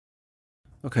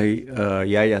Okay,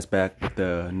 Yaya's back with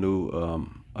the new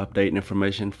update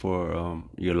information for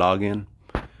your login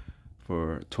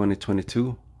for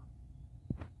 2022.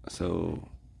 So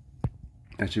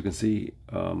as you can see,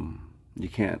 you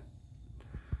can't,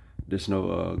 there's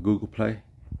no Google Play.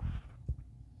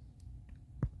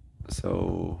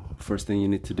 So first thing you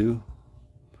need to do,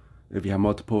 if you have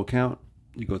multiple account,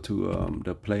 you go to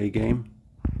the play game.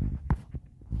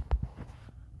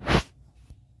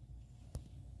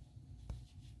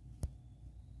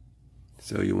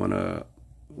 So you wanna,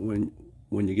 when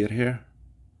you get here,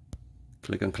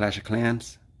 click on Clash of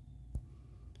Clans.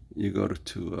 You go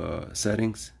to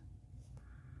settings,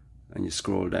 and you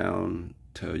scroll down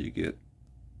till you get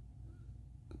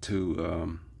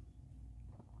to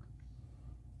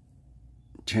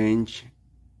change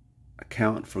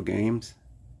account for games.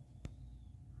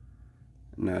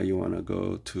 Now you want to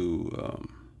go to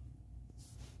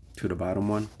the bottom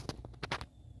one.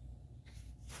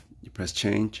 You press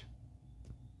change,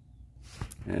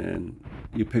 and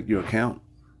you pick your account.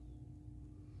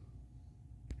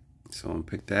 So I'm gonna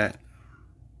pick that.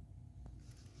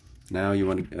 Now you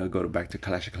want to go back to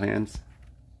Clash of Clans.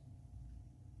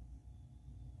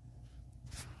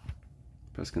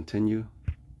 Press continue.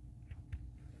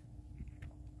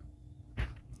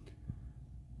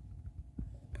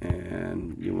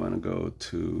 And you want to go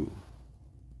to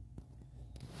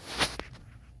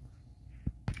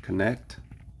connect,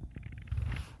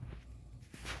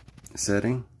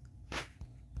 setting.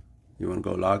 You want to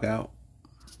go log out,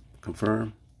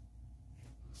 confirm.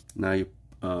 Now you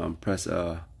press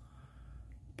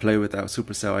play without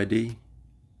Supercell ID.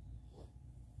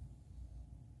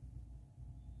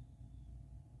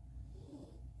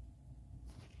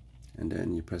 And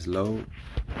then you press load,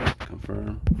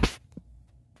 confirm.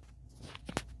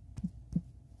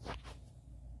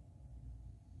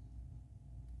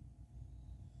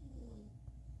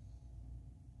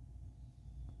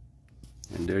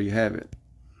 And there you have it.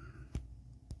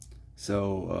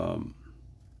 So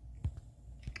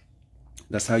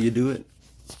that's how you do it.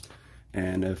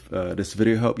 And if this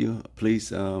video helped you, please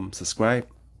subscribe,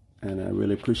 and I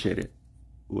really appreciate it.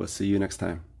 We'll see you next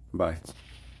time. Bye.